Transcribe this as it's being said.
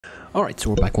Alright, so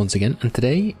we're back once again, and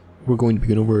today we're going to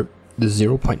begin over the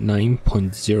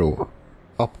 0.9.0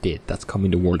 update that's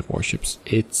coming to World of Warships.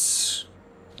 It's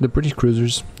the British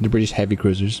cruisers, the British heavy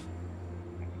cruisers,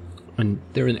 and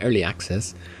they're in early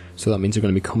access, so that means they're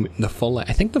going to be coming, the full line.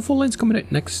 I think the full line's coming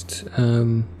out next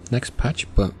next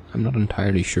patch, but I'm not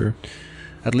entirely sure.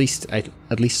 At least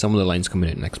some of the lines coming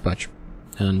out next patch,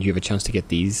 and you have a chance to get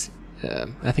these.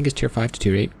 I think it's tier 5 to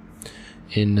tier 8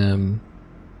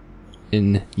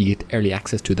 you get early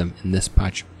access to them in this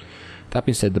patch. That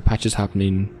being said, the patch is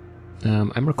happening,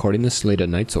 I'm recording this late at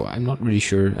night, so I'm not really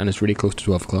sure, and it's really close to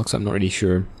 12 o'clock, so I'm not really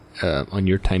sure on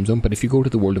your time zone, but if you go to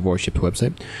the World of Warships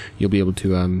website, you'll be able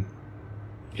to,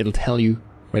 it'll tell you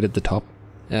right at the top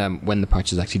when the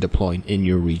patch is actually deploying in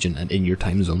your region and in your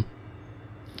time zone,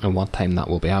 and what time that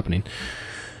will be happening.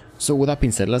 So with that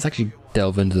being said, let's actually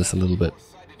delve into this a little bit.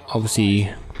 Obviously,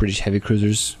 British heavy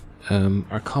cruisers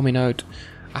are coming out.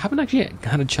 I haven't actually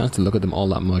had a chance to look at them all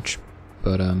that much,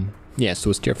 but yeah, so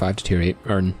it's tier 5 to tier 8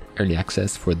 are in early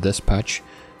access for this patch.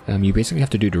 You basically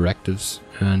have to do directives,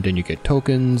 and then you get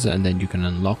tokens, and then you can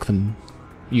unlock them.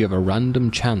 You have a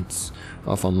random chance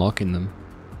of unlocking them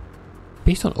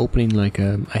based on opening, like,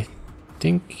 I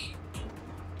think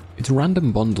it's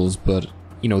random bundles, but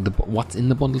you know, what's in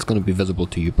the bundle is going to be visible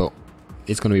to you, but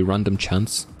it's going to be random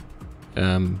chance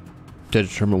to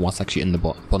determine what's actually in the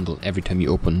bundle every time you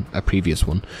open a previous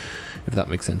one, if that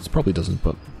makes sense. Probably doesn't,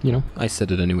 but you know, I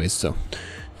said it anyways, so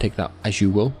take that as you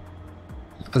will.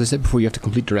 As I said before, you have to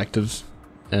complete directives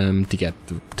to get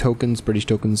the tokens, British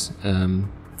tokens, in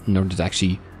order to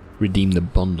actually redeem the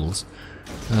bundles.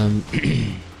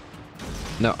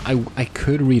 Now, I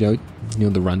could read out, you know,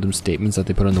 the random statements that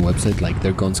they put on the website, like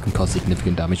their guns can cause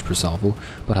significant damage per salvo,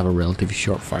 but have a relatively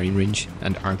short firing range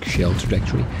and arc shell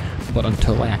trajectory. But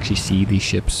until I actually see these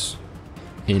ships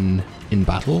in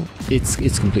battle,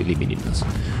 it's completely meaningless.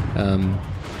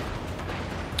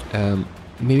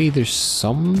 Maybe there's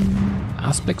some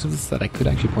aspects of this that I could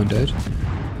actually point out.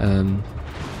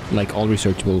 Like all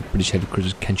researchable British heavy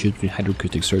cruisers can choose between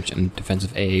hydroacoustic search and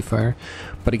defensive AA fire,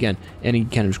 but again, any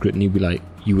kind of scrutiny would be like,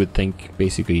 you would think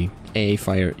basically AA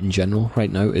fire in general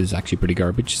right now is actually pretty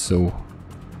garbage. So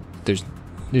there's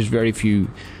very few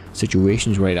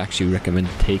situations where I'd actually recommend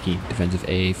taking defensive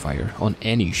AA fire on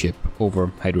any ship over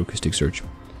hydroacoustic search.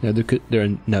 Now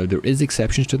there is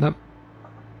exceptions to that,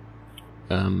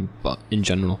 but in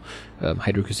general,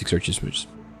 hydroacoustic search is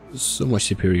so much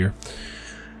superior.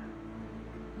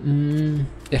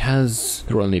 It has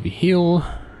the Royal Navy heal,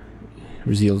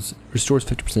 restores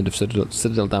 50% of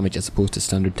citadel damage as opposed to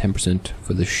standard 10%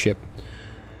 for the ship.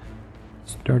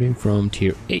 Starting from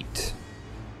tier 8,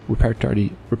 repair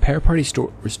party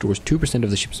restores 2%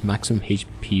 of the ship's maximum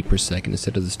HP per second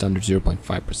instead of the standard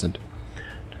 0.5%.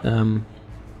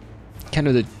 Kind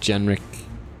of the generic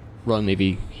Royal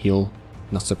Navy heal,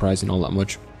 not surprising all that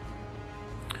much.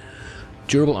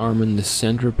 Durable armor in the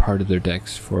center part of their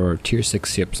decks for tier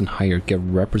 6 ships and higher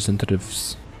give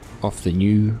representatives of the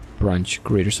new branch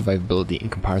greater survivability in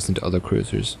comparison to other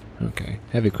cruisers. Okay,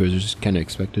 heavy cruisers, kind of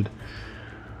expected.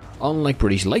 Unlike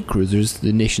British light cruisers,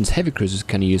 the nation's heavy cruisers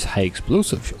can use high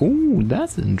explosive. Oh,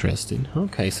 that's interesting.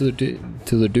 Okay, so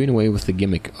they're doing away with the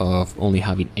gimmick of only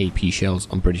having AP shells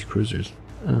on British cruisers.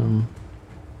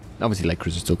 Obviously light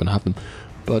cruisers still gonna have them,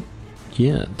 but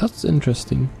yeah, that's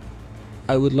interesting.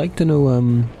 I would like to know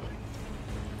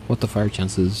what the fire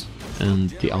chance is and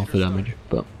the alpha damage,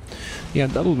 but yeah,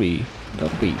 that'll be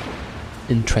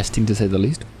interesting to say the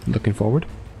least. Looking forward.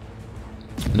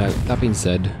 Now, that being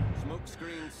said,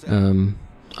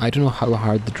 I don't know how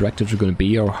hard the directives are going to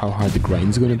be or how hard the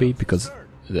grinds are going to be, because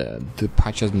the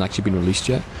patch hasn't actually been released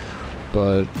yet.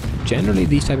 But generally,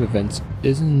 these type of events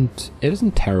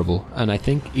isn't terrible, and I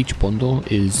think each bundle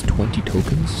is 20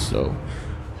 tokens, so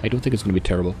I don't think it's going to be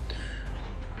terrible.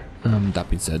 That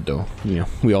being said, though, you know,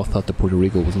 we all thought that Puerto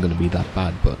Rico wasn't going to be that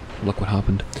bad, but look what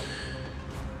happened.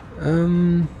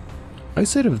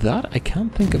 Outside of that, I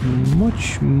can't think of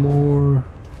much more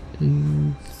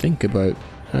to think about.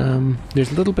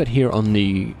 There's a little bit here on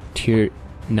the tier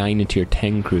 9 and tier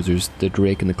 10 cruisers, the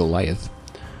Drake and the Goliath.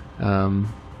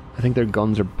 I think their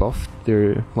guns are buffed.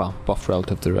 They're, well, buffed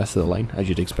relative to the rest of the line, as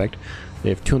you'd expect. They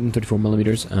have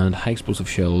 234mm and high explosive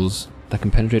shells that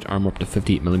can penetrate armor up to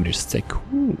 58mm thick.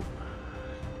 Ooh.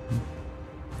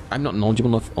 I'm not knowledgeable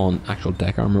enough on actual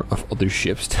deck armor of other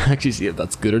ships to actually see if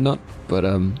that's good or not, but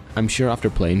I'm sure after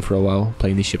playing for a while,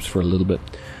 playing these ships for a little bit,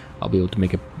 I'll be able to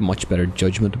make a much better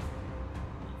judgment.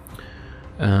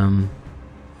 And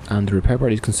the repair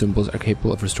party's consumables are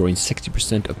capable of restoring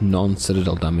 60% of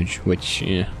non-citadel damage, which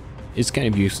is kind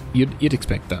of used. You'd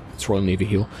expect that. It's Royal Navy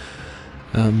heal.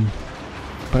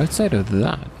 But outside of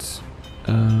that,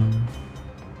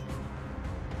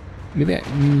 maybe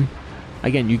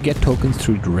again, you get tokens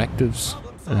through directives,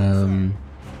 completing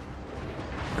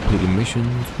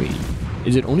missions. Wait,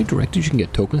 is it only directives you can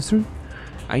get tokens through?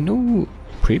 I know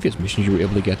previous missions you were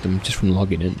able to get them just from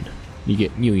logging in.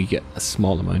 You get a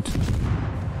small amount,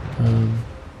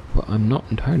 but I'm not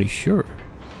entirely sure.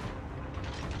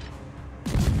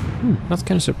 That's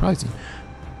kind of surprising.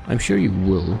 I'm sure you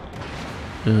will.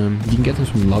 You can get them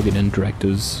from logging in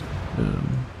directives,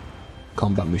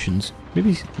 combat missions.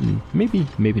 Maybe not.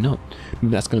 Maybe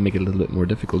that's going to make it a little bit more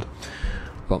difficult.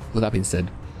 But with that being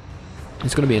said,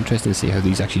 it's going to be interesting to see how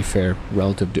these actually fare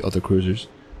relative to other cruisers.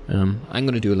 I'm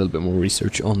going to do a little bit more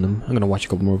research on them. I'm going to watch a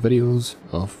couple more videos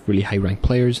of really high ranked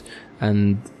players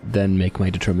and then make my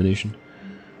determination.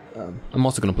 I'm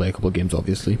also going to play a couple of games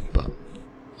obviously, but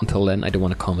until then I don't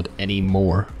want to comment any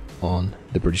more on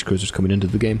the British cruisers coming into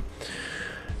the game.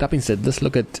 That being said, let's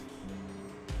look at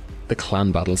the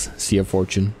clan battles, Sea of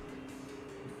Fortune.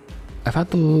 I've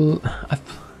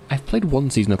played one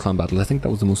season of clan battles. I think that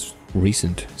was the most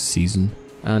recent season,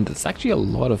 and it's actually a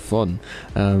lot of fun.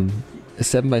 A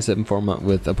 7x7 format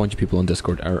with a bunch of people on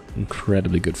Discord are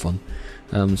incredibly good fun.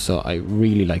 So I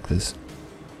really like this.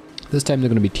 This time they're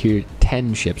going to be tier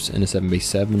 10 ships in a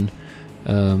 7x7.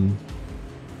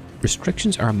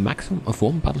 Restrictions are a maximum of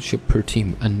 1 battleship per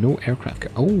team and no aircraft.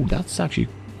 Oh, that's actually...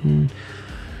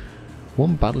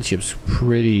 one battleship's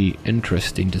pretty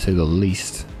interesting to say the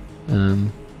least. I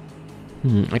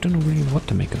don't know really what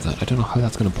to make of that. I don't know how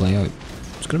that's going to play out.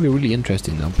 It's going to be really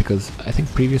interesting though, because I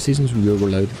think previous seasons we were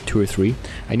allowed 2 or 3.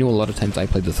 I know a lot of times I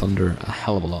played the Thunder a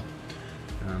hell of a lot.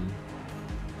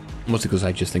 Mostly because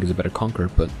I just think it's a better conquer,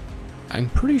 but I'm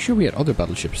pretty sure we had other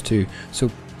battleships too. So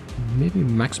maybe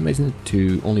maximizing it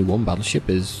to only 1 battleship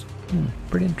is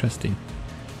pretty interesting.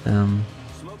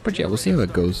 But yeah, we'll see how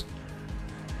it goes.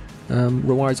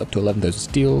 Rewards up to 11,000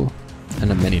 steel,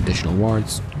 and then many additional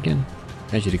awards. Again,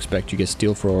 as you'd expect, you get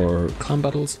steel for clan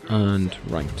battles and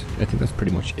ranked. I think that's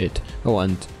pretty much it. Oh,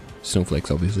 and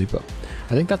snowflakes obviously, but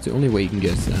I think that's the only way you can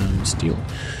get steel.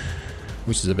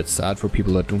 Which is a bit sad for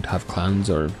people that don't have clans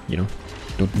or, you know,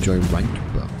 don't enjoy ranked,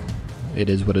 but it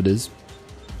is what it is.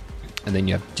 And then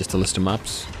you have just a list of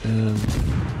maps.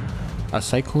 A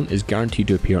cyclone is guaranteed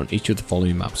to appear on each of the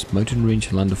following maps: Mountain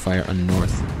Range, Land of Fire, and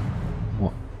North.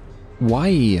 What?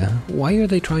 Why? Why are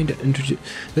they trying to introduce...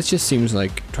 This just seems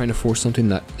like trying to force something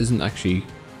that isn't actually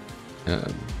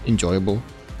enjoyable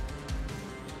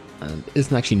and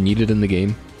isn't actually needed in the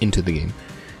game into the game.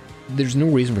 There's no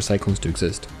reason for cyclones to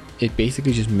exist. It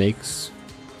basically just makes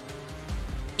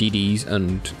DDs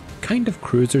and kind of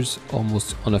cruisers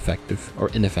almost ineffective,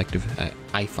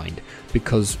 I find,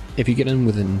 because if you get in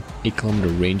within 8 kilometer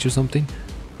range or something,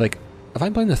 like if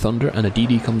I'm playing the Thunder and a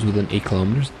DD comes within 8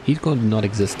 kilometers, he's going to not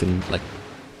exist in like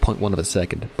 0.1 of a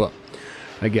second. But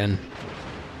again,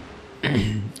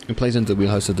 it plays into the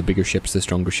wheelhouse of the bigger ships, the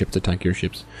stronger ships, the tankier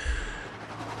ships.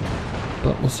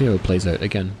 But we'll see how it plays out.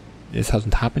 Again, this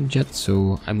hasn't happened yet,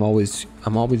 so I'm always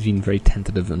being very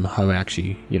tentative on how I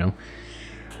actually, you know,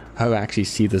 how I actually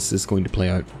see this is going to play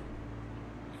out.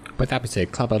 But that being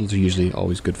said, clan battles are usually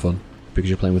always good fun because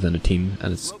you're playing within a team,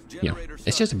 and it's, you know,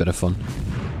 it's just a bit of fun.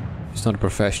 It's not a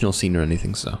professional scene or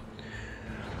anything. So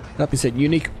that being said,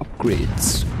 unique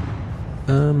upgrades.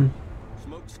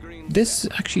 This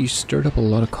actually stirred up a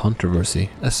lot of controversy,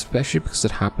 especially because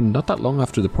it happened not that long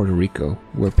after the Puerto Rico,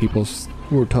 where people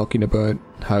were talking about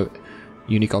how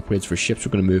unique upgrades for ships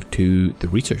were going to move to the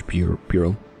Research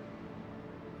Bureau.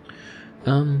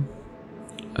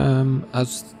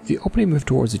 As the opening moved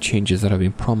towards the changes that have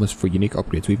been promised for unique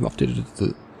upgrades, we've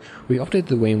updated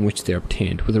the way in which they are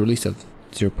obtained. With the release of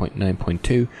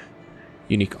 0.9.2,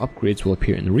 unique upgrades will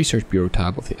appear in the Research Bureau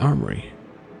tab of the Armory.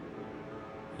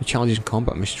 The challenges and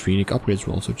combat missions for unique upgrades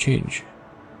will also change.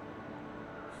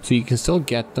 So you can still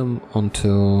get them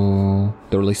until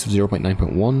the release of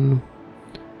 0.9.1.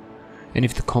 Any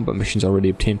of the combat missions already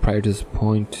obtained prior to this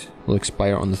point will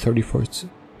expire on the 31st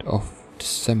of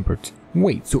December.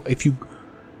 Wait, so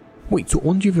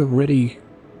once you've already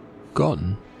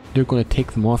gotten, they're going to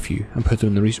take them off you and put them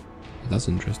in the research. That's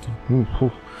interesting.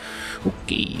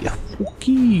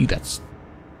 Okay, that's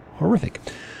horrific.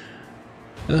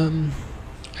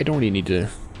 I don't really need to.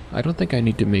 I don't think I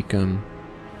need to make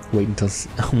wait until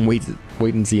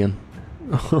wait and see.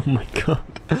 Oh my god,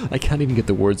 I can't even get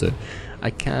the words out.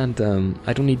 I can't.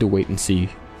 I don't need to wait and see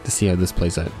to see how this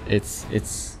plays out. It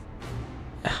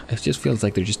just feels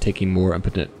like they're just taking more and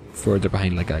putting it further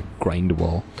behind like a grind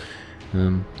wall.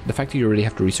 The fact that you already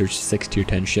have to research 6 tier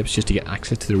 10 ships just to get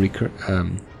access to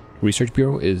the Research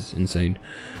Bureau is insane.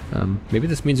 Maybe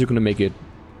this means they're going to make it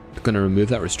going to remove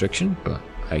that restriction, but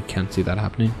I can't see that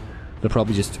happening. They'll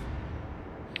probably just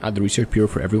add the research bureau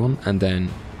for everyone, and then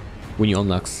when you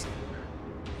unlock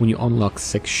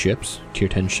 6 ships, tier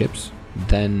 10 ships,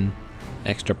 then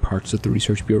extra parts of the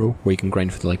research bureau where you can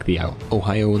grind for like the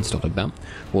Ohio and stuff like that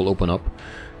will open up.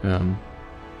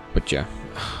 But yeah,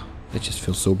 it just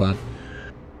feels so bad.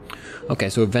 Okay,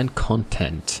 so event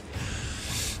content.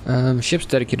 Ships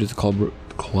dedicated to the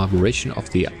collaboration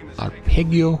of the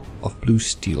Arpeggio of Blue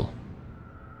Steel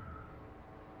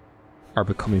are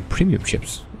becoming premium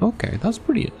ships. Okay, that's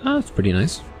pretty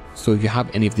nice. So if you have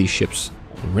any of these ships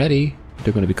already,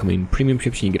 they're going to be becoming premium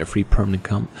ships and you get a free permanent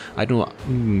camo. I don't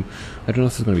know if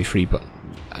it's going to be free, but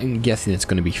I'm guessing it's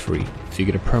going to be free. So you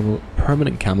get a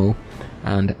permanent camo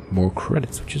and more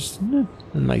credits, which is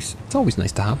nice. It's always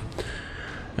nice to have.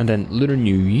 And then Lunar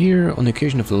New Year. On the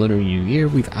occasion of the Lunar New Year,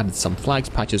 we've added some flags,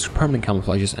 patches, permanent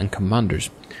camouflages, and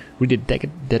commanders. We did a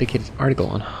dedicated article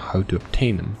on how to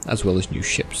obtain them, as well as new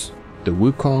ships. The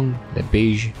Wukong, the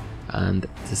Beige, and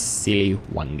the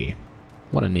Siliwangi.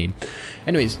 What a name.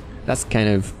 Anyways, that's kind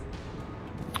of...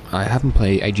 I haven't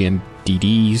played IGM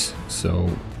DDs, so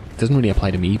it doesn't really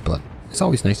apply to me, but it's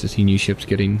always nice to see new ships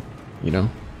getting,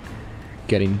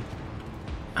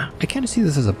 I kind of see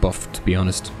this as a buff, to be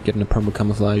honest. Getting a perma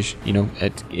camouflage,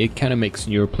 it kind of makes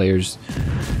newer players,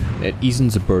 it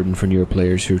eases the burden for newer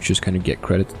players who just kind of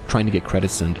trying to get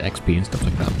credits and XP and stuff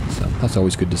like that. So that's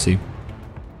always good to see.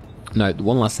 Now, the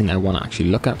one last thing I want to actually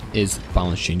look at is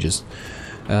balance changes.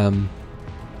 And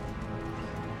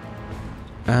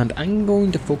I'm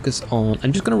going to focus on,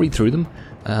 I'm just going to read through them.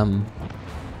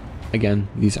 Again,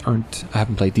 I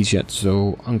haven't played these yet,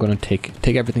 so I'm going to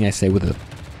take everything I say with a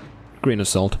grain of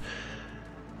salt.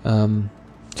 So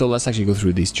let's actually go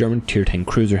through these. German tier 10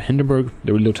 cruiser Hindenburg.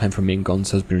 The reload time for main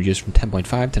guns has been reduced from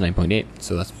 10.5 to 9.8,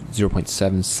 so that's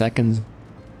 0.7 seconds.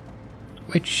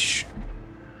 Which,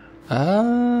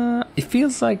 it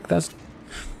feels like that's...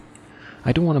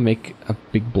 I don't want to make a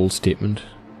big bold statement,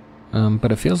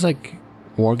 but it feels like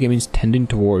Wargaming's tending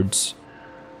towards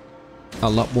a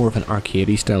lot more of an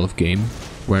arcadey style of game,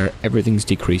 where everything's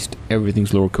decreased,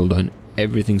 everything's lower cooldown,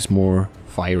 everything's more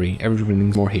fiery,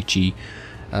 everything's more HE.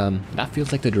 That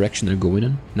feels like the direction they're going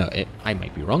in. Now, I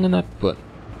might be wrong in that, but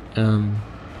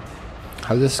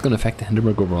how this is going to affect the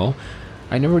Hindenburg overall,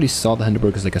 I never really saw the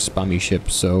Hindenburg as like a spammy ship,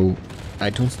 so I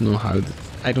don't know how.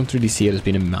 I don't really see it as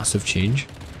being a massive change,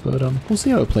 but we'll see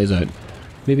how it plays out.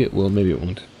 Maybe it will, maybe it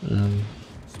won't.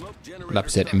 That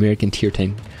said, American tier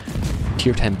 10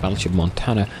 battleship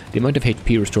Montana. The amount of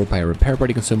HP restored by a repair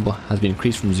party consumable has been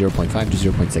increased from 0.5 to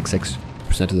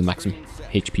 0.66% of the maximum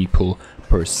HP pull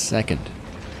per second.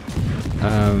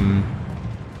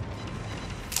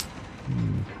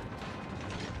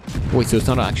 Wait, so it's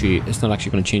not actually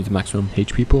going to change the maximum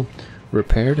HP pull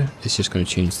repaired. It's just going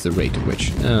to change the rate at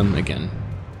which. Again,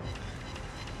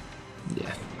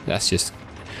 yeah, that's just.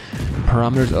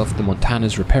 Parameters of the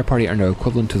Montana's repair party are now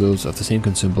equivalent to those of the same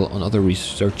consumable on other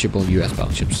researchable US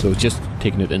battleships, so it's just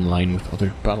taking it in line with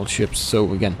other battleships,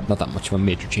 so again, not that much of a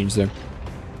major change there.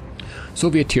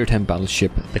 Soviet tier 10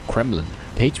 battleship, the Kremlin.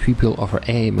 The HP pool of her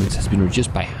AA mounts has been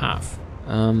reduced by half.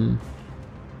 In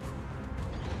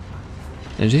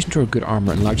addition to her good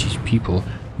armor and large HP pool,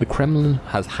 the Kremlin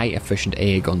has high efficient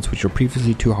AA guns which were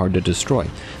previously too hard to destroy.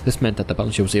 This meant that the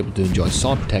battleship was able to enjoy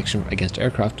solid protection against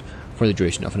aircraft for the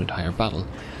duration of an entire battle.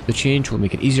 The change will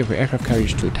make it easier for aircraft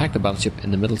carriers to attack the battleship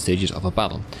in the middle stages of a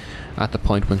battle, at the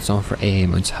point when some of her AA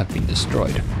mounts have been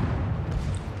destroyed.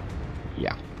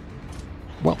 Yeah.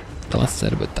 Well, the less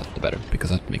said about that, the better, because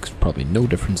that makes probably no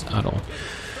difference at all.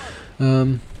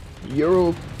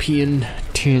 European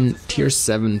tier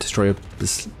 7 destroyer.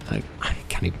 I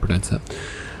can't even pronounce that.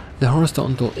 The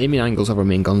horizontal aiming angles of our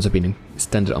main guns have been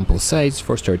extended on both sides.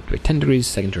 First turret by 10 degrees,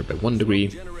 second turret by 1 degree,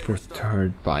 fourth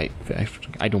turret by...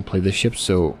 I don't play this ship,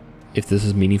 so if this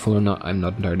is meaningful or not, I'm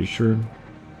not entirely sure.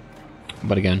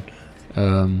 But again,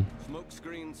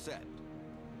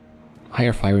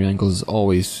 higher firing angles is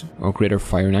always, or greater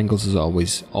firing angles is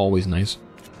always nice.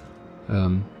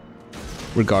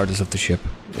 Regardless of the ship,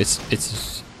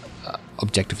 it's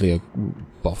objectively a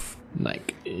buff,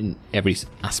 like in every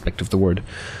aspect of the word.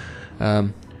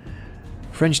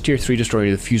 French tier 3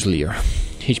 destroyer, the Fusilier.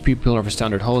 HP pool of a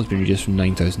standard hull has been reduced from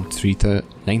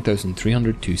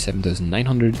 9,300 to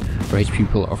 7,900. For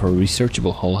HP pool of a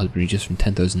researchable hull has been reduced from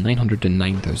 10,900 to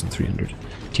 9,300.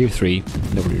 Tier 3,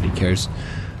 nobody really cares.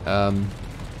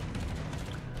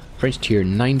 French tier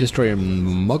 9 destroyer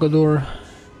Mogador.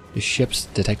 The ship's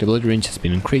detectability range has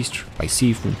been increased by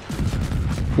sea from...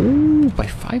 Ooh, by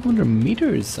 500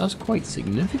 meters. That's quite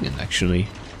significant, actually.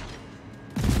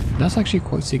 That's actually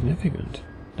quite significant.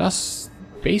 That's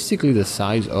basically the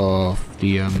size of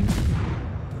the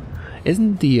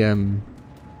isn't the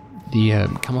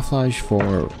camouflage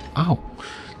for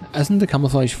isn't the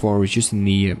camouflage for reducing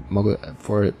the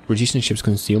ship's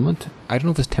concealment? I don't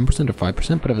know if it's 10% or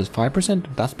 5%, but if it's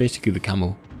 5%, that's basically the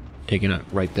camo taken out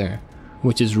right there,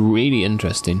 which is really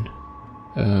interesting.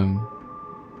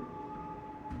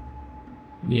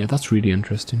 Yeah, that's really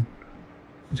interesting.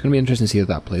 It's going to be interesting to see how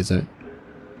that plays out.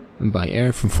 And by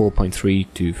air from 4.3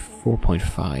 to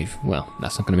 4.5, well,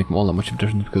 that's not going to make all that much of a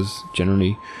difference because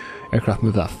generally aircraft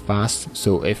move that fast.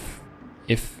 So if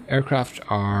aircraft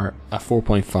are at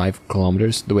 4.5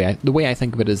 kilometers, the way I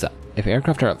think of it is that if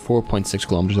aircraft are at 4.6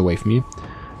 kilometers away from you,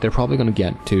 they're probably going to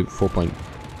get to 4.4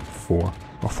 or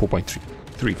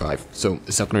 4.35. So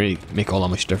it's not going to really make all that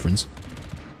much difference.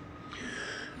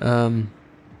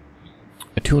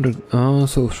 At 200,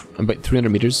 so about 300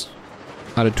 meters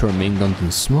added to our main guns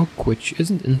and smoke, which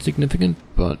isn't insignificant,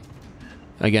 but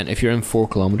again, if you're in 4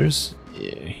 kilometers,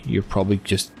 you're probably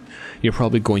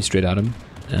going straight at them,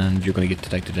 and you're going to get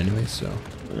detected anyway. So,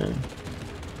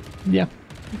 yeah,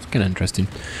 it's kind of interesting.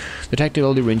 The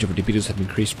tacticality range of our torpedoes have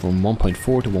increased from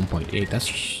 1.4 to 1.8.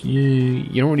 That's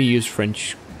you don't really use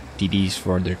French DDs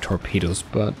for their torpedoes,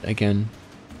 but again,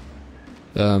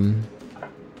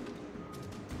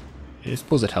 I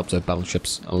suppose it helps out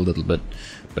battleships a little bit,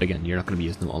 but again, you're not going to be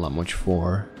using them all that much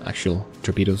for actual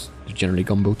torpedoes. They're generally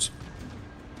gunboats.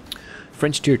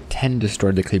 French Tier 10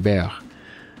 destroyed the Kléber.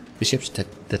 The ship's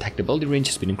detectability range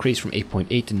has been increased from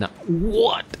 8.8 to now.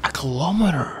 What? A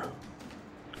kilometer?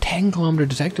 10 kilometer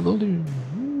detectability?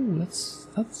 Ooh,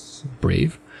 that's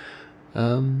brave.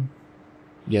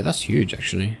 Yeah, that's huge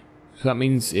actually. So that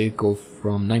means it go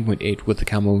from 9.8 with the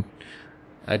camo.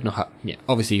 I don't know how. Yeah,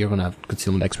 obviously you're gonna have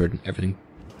concealment expert and everything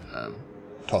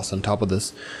tossed on top of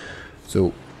this.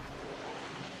 So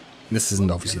this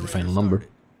isn't obviously the final number,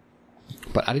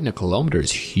 but adding a kilometer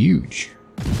is huge.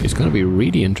 It's gonna be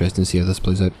really interesting to see how this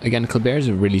plays out. Again, Kléber is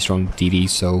a really strong DD,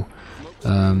 so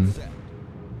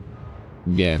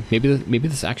yeah, maybe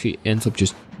this actually ends up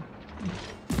just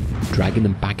dragging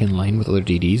them back in line with other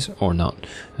DDs or not.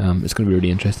 It's gonna be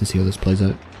really interesting to see how this plays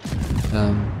out.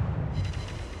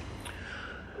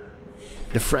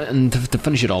 And to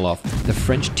finish it all off, the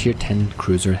French Tier 10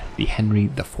 cruiser, the Henry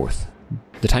IV.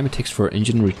 The time it takes for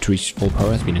engine to reach full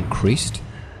power has been increased.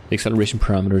 The acceleration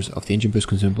parameters of the engine boost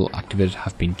consumable activated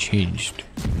have been changed.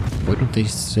 Why don't they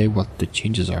say what the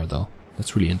changes are though?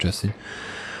 That's really interesting.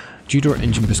 Due to our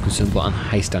engine boost consumable and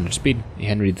high standard speed, the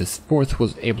Henry IV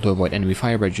was able to avoid enemy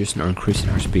fire by reducing or increasing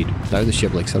her speed, allowing the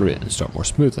ship to accelerate and start more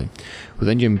smoothly. With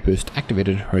engine boost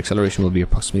activated, her acceleration will be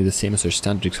approximately the same as her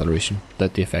standard acceleration,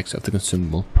 without the effects of the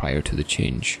consumable prior to the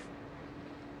change.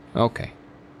 Okay.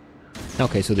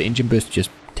 Okay, so the engine boost just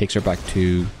takes her back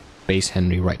to base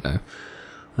Henry right now.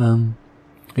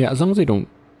 Yeah, as long as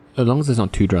it's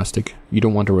not too drastic, you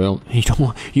don't want to you don't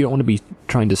want to be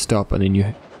trying to stop and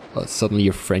then suddenly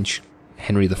your French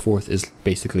Henry IV is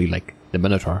basically like the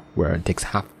Minotaur, where it takes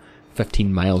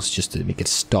 15 miles just to make it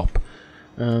stop.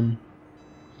 But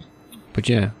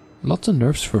yeah, lots of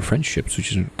nerfs for French ships,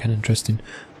 which is kind of interesting.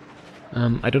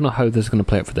 I don't know how this is going to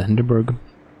play out for the Hindenburg.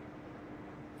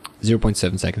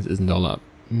 0.7 seconds isn't all that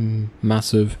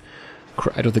massive.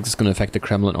 I don't think it's going to affect the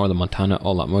Kremlin or the Montana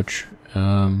all that much.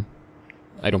 I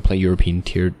don't play European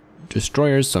tier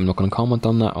destroyers, so I'm not going to comment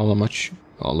on that all that much,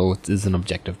 although it is an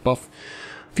objective buff.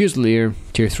 Fusilier,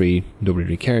 tier 3, nobody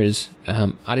really cares.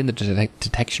 Adding the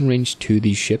detection range to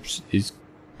these ships is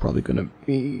probably going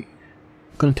to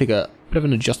take a bit of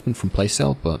an adjustment from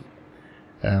playstyle, but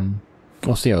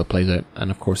we'll see how it plays out.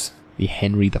 And of course, the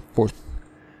Henry IV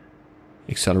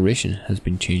acceleration has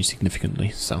been changed significantly.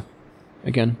 So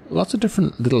again, lots of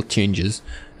different little changes.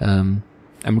 I'm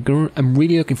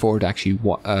really looking forward to actually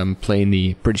playing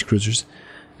the British cruisers.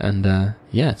 And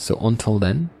yeah, so until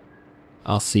then,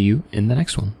 I'll see you in the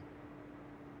next one.